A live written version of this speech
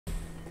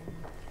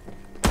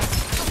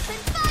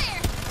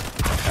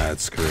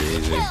That's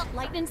crazy.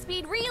 Lightning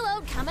speed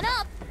reload coming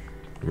up.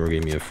 Bro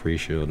gave me a free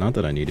shield. Not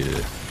that I needed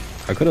it.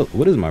 I could have.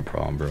 What is my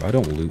problem, bro? I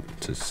don't loot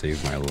to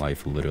save my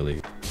life,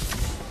 literally.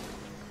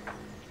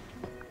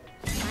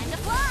 Time to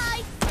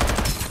fly.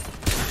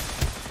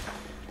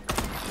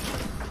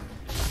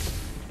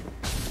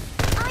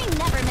 I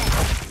never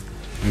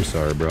miss. I'm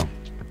sorry, bro.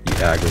 You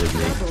aggroed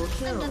me.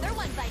 Another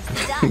one bites the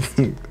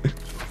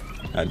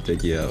dust. I'd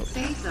take you out.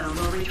 Safe zone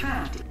will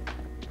retract.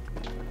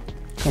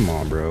 Come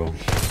on, bro.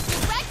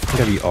 I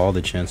give you all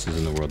the chances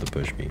in the world to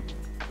push me.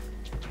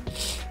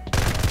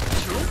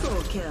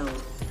 Triple kill.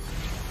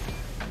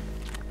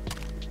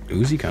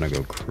 Uzi kind of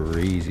go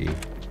crazy.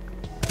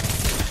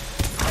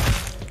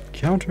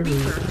 Counter.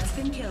 Reaper has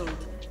been killed.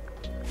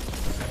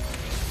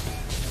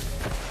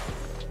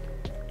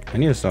 I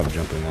need to stop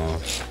jumping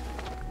off.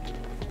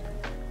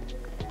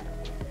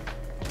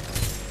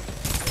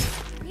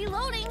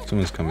 Reloading.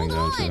 Someone's coming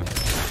down too.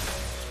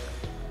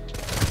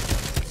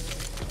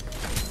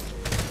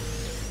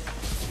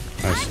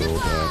 I sold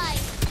that.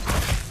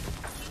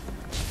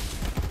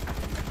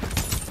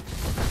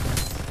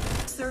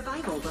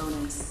 Survival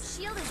bonus.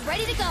 Shield is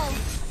ready to go.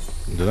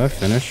 Did I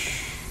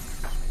finish?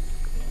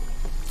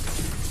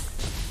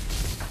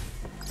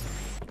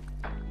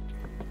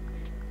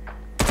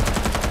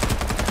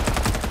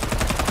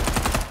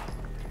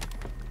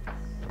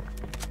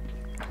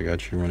 I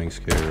got you running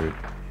scared.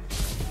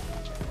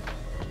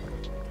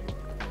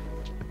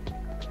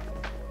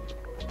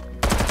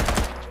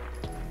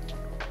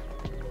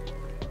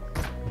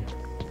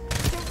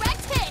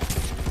 Direct hit.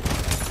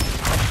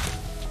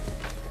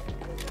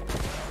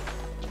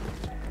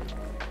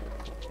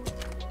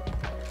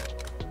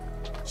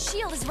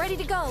 Shield is ready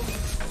to go.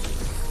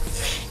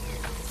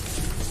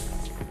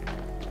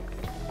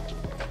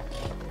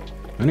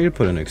 I need to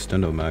put an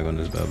extendo mag on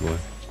this bad boy.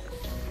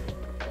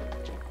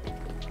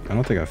 I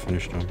don't think I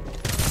finished him.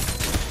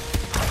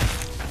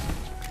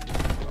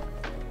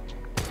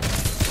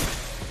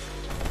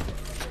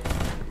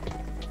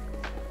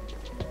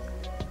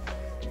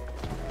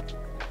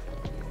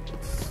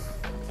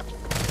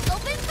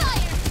 Open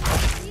fire.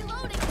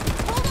 Reloading.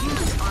 Hold on. You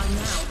are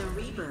now the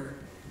Reaper.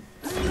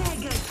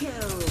 Mega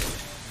kill.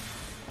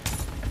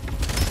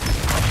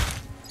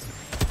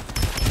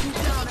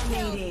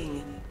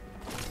 Dominating.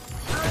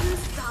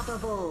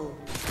 Unstoppable.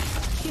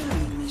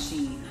 Killing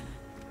machine.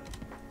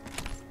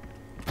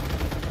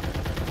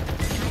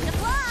 Time to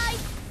fly.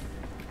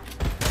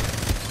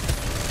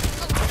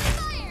 Open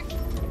fire.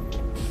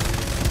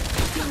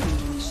 Killing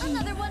machine.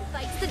 Another one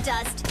bites the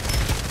dust.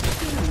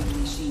 Killing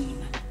machine.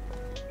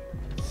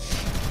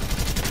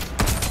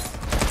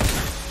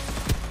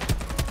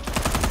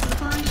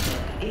 Supply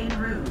ship en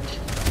route.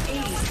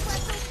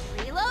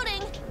 Ace.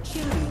 Reloading.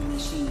 Killing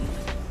machine.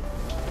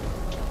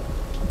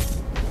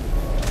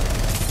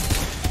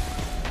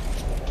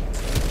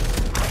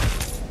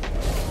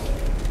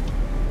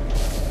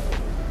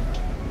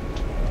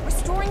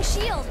 Restoring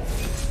shield.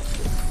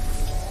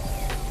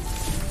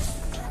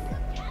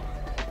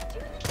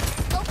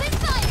 Open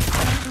fire.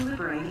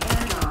 Delivering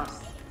airdrops.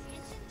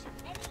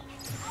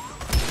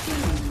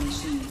 Killing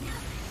machine.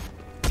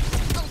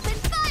 Open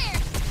fire.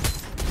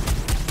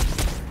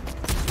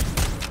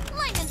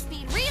 Lightning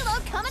speed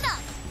reload coming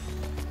up.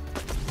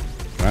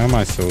 Why am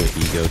I so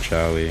ego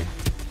chowy?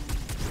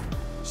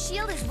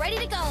 Shield is ready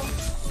to go.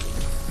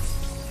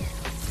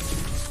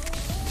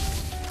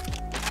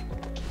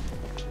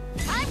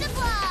 Time to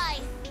fly.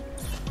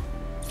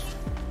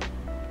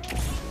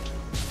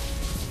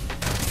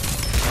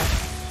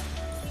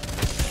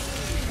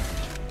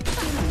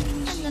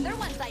 Another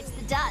one bites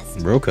the dust.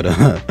 Bro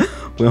coulda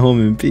went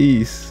home in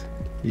peace.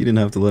 You didn't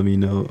have to let me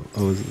know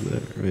I was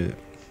there. Right.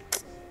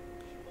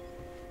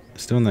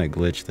 Still in that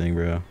glitch thing,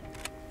 bro.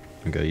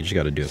 Okay, you just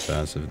gotta do it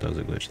fast if it does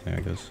a glitch thing,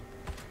 I guess.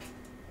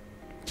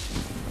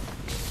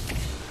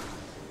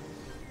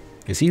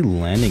 Is he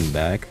landing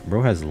back?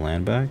 Bro has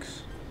land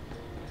backs?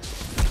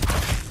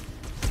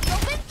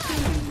 Open fire.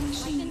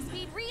 Lightning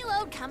speed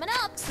reload coming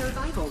up.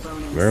 Survival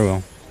bonus. Very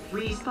well.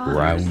 Respawners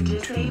Round two.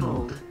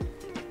 disabled.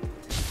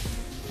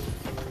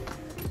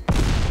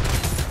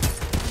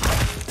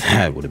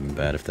 That would have been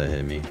bad if that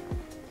hit me.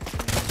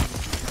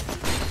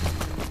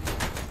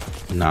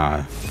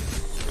 Nah.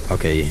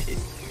 Okay.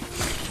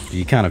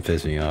 You kind of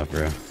pissed me off,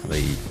 bro.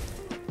 Like,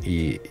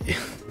 he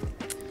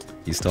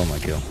stole my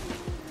kill.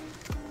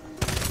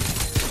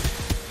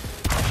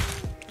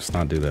 Let's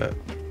not do that.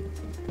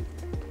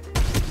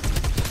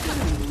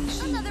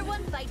 Another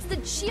one bites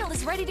the shield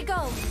is ready to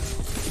go.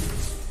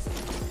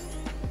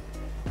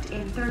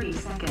 In 30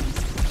 seconds.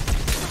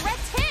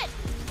 Direct hit.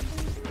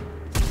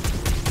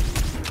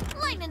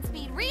 Lightning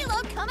speed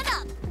reload coming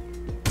up.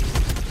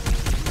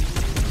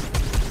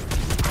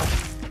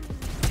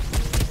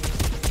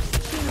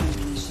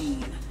 Killing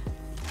machine.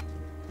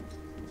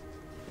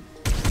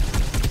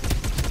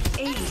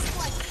 Ace.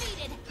 Squad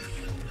defeated.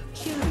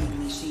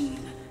 Killing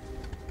machine.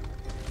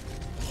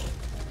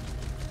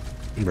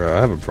 Bro, I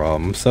have a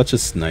problem. I'm such a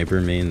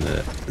sniper main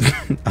that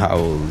I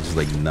will just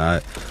like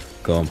not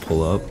go and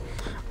pull up.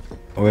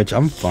 Which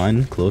I'm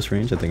fine close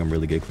range. I think I'm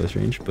really good close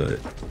range, but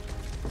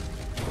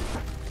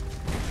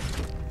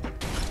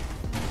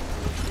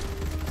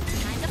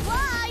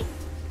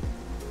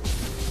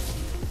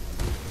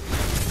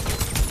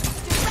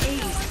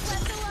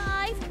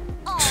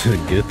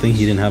Good thing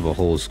he didn't have a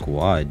whole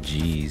squad.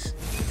 Jeez.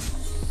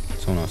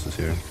 Someone else is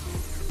here.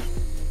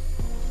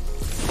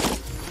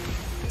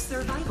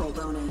 Survival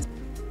bonus.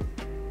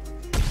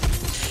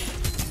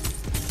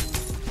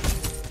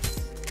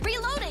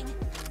 Reloading.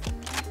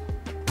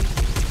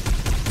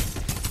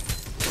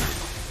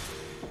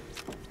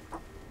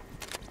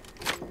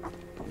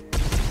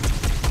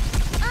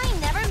 I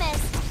never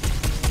miss.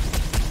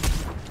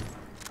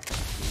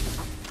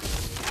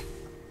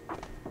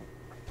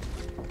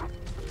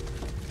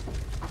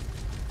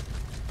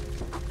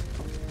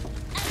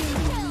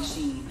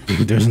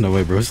 There's no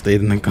way, bro.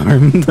 Stayed in the car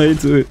and died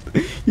to it.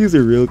 He's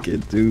a real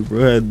kid, too. Bro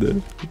had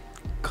the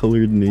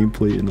colored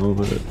nameplate and all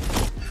that.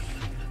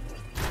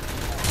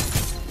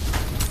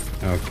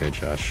 Okay,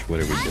 Josh. What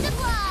are we doing?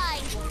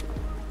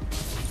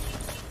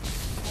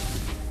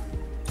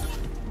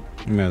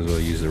 We might as well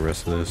use the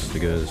rest of this to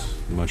get as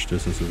much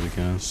distance as we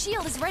can.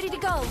 Shield is ready to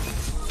go.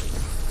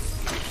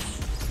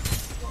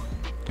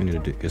 I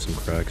need to get some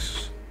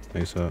cracks.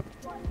 Thanks up.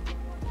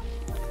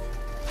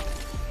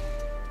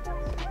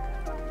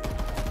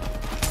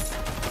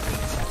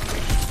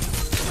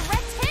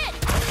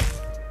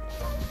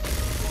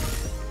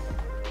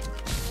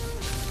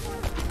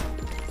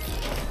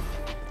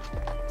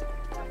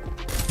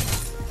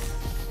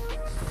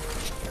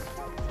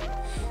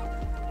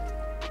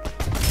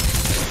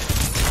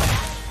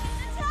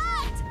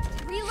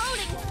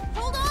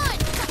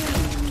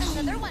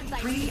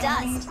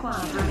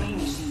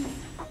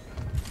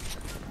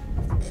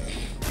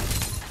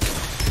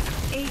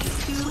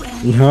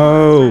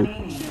 No!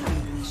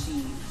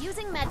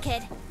 Using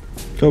medkit.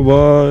 Come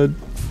on!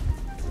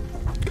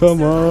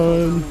 Come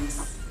on!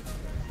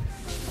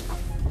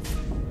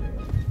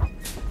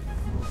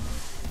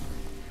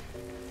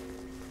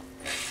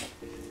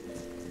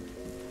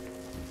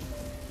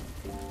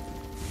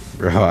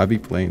 Bro, I be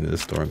playing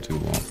this storm too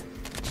long.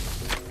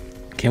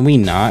 Can we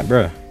not,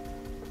 bro?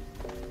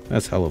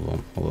 That's hell of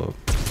them. Hello.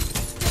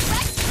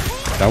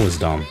 That was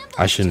dumb.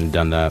 I shouldn't have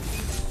done that.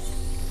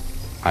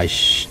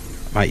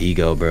 My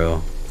ego,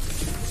 bro.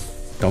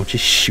 Don't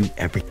just shoot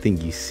everything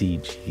you see.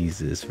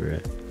 Jesus, bro.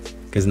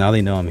 Because now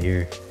they know I'm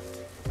here.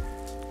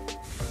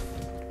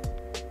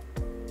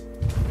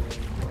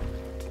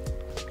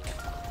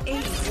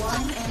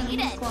 One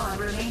enemy squad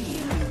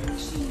remaining in the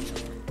machine.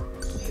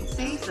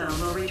 Safe zone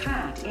will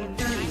retract in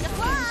 30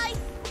 seconds.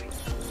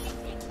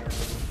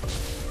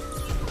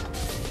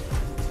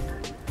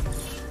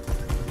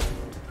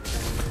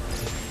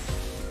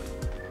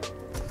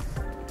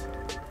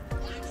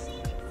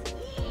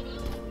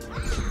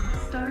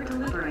 Start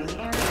delivering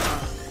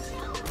aircraft.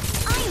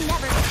 I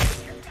never.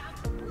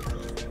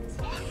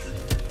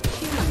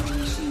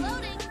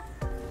 Loading.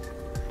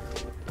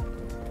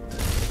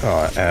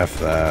 Oh, F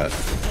that.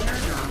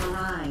 Airdrop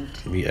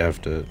arrived. We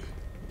F'd it.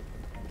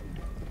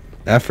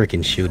 That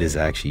freaking shield is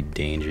actually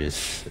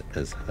dangerous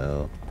as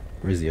hell.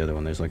 Where's the other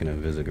one? There's like an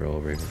invisible girl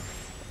over here.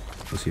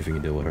 Let's see if we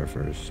can deal with her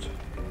first.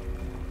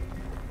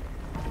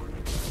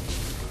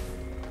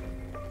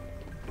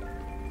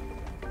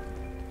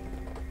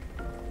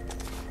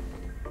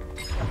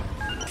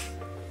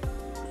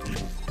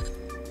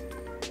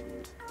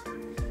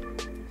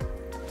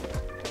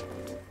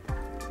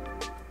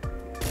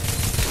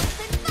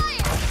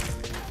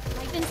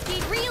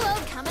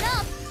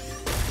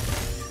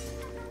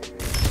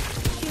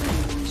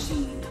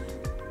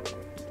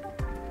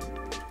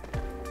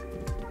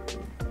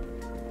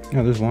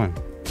 Yeah, there's one.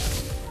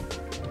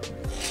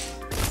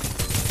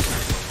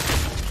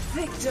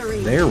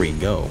 Victory. There we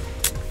go.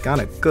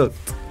 Kinda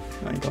cooked.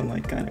 I ain't gonna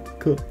like kinda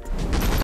cooked.